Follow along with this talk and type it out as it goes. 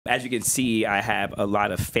as you can see, I have a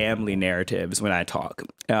lot of family narratives when I talk.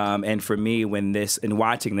 And for me, in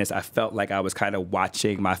watching this, I felt like I was kind of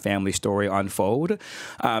watching my family story unfold.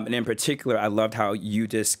 And in particular, I loved how you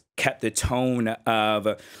just kept the tone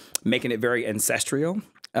of making it very ancestral.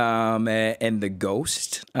 And the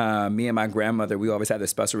ghost. Me and my grandmother, we always had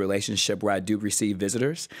this special relationship where I do receive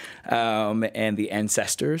visitors, and the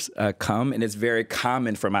ancestors come, and it's very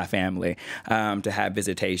common for my family to have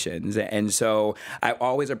visitations. And so I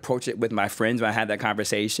always approach it with my friends when I had that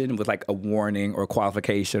conversation with like a warning or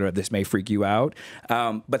qualification or this may freak you out.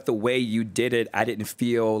 But the way you did it, I didn't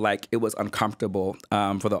feel like it was uncomfortable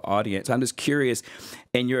for the audience. I'm just curious,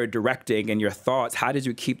 in your directing and your thoughts, how did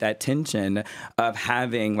you keep that tension of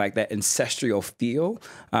having like that ancestral feel,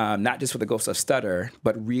 not just for the ghost of stutter,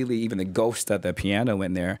 but really even the ghost of the piano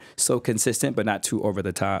in there, so consistent but not too over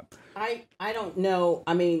the top? I don't know.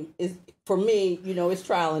 I mean, for me, it's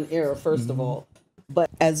trial and error, first of all,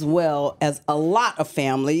 but as well as a lot of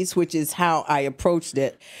families, which is how I approached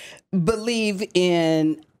it, believe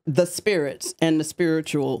in the spirits and the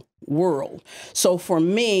spiritual world. So for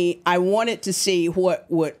me, I wanted to see what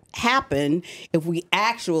would happen if we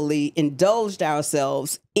actually indulged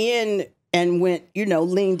ourselves in and went,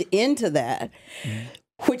 leaned into that,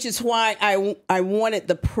 which is why I wanted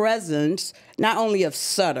the presence, not only of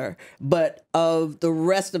Sutter, but of the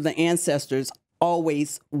rest of the ancestors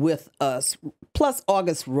always with us. Plus,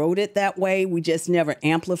 August wrote it that way. We just never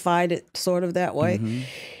amplified it sort of that way. Mm-hmm.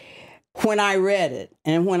 When I read it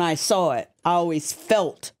and when I saw it, I always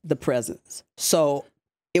felt the presence. So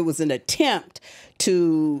it was an attempt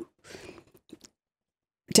to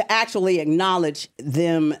actually acknowledge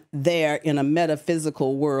them there in a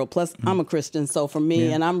metaphysical world. Plus, I'm a Christian, so for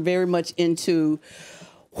me, and I'm very much into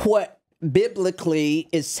what biblically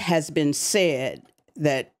has been said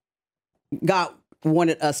that God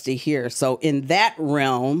wanted us to hear. So in that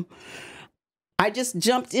realm, I just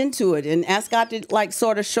jumped into it and asked God to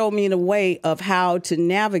sort of show me in a way of how to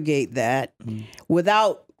navigate that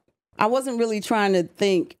without, I wasn't really trying to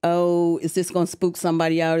think, oh, is this going to spook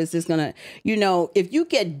somebody out? Is this going to, if you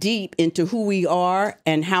get deep into who we are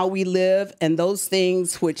and how we live and those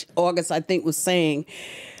things, which August, I think, was saying,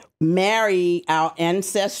 marry our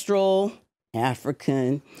ancestral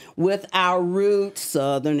African with our roots,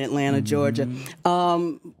 Southern Atlanta, Georgia,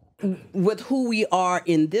 with who we are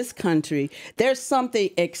in this country, there's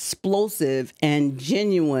something explosive and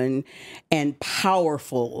genuine and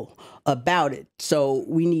powerful about it. So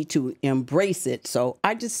we need to embrace it. So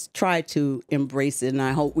I just tried to embrace it, and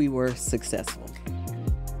I hope we were successful.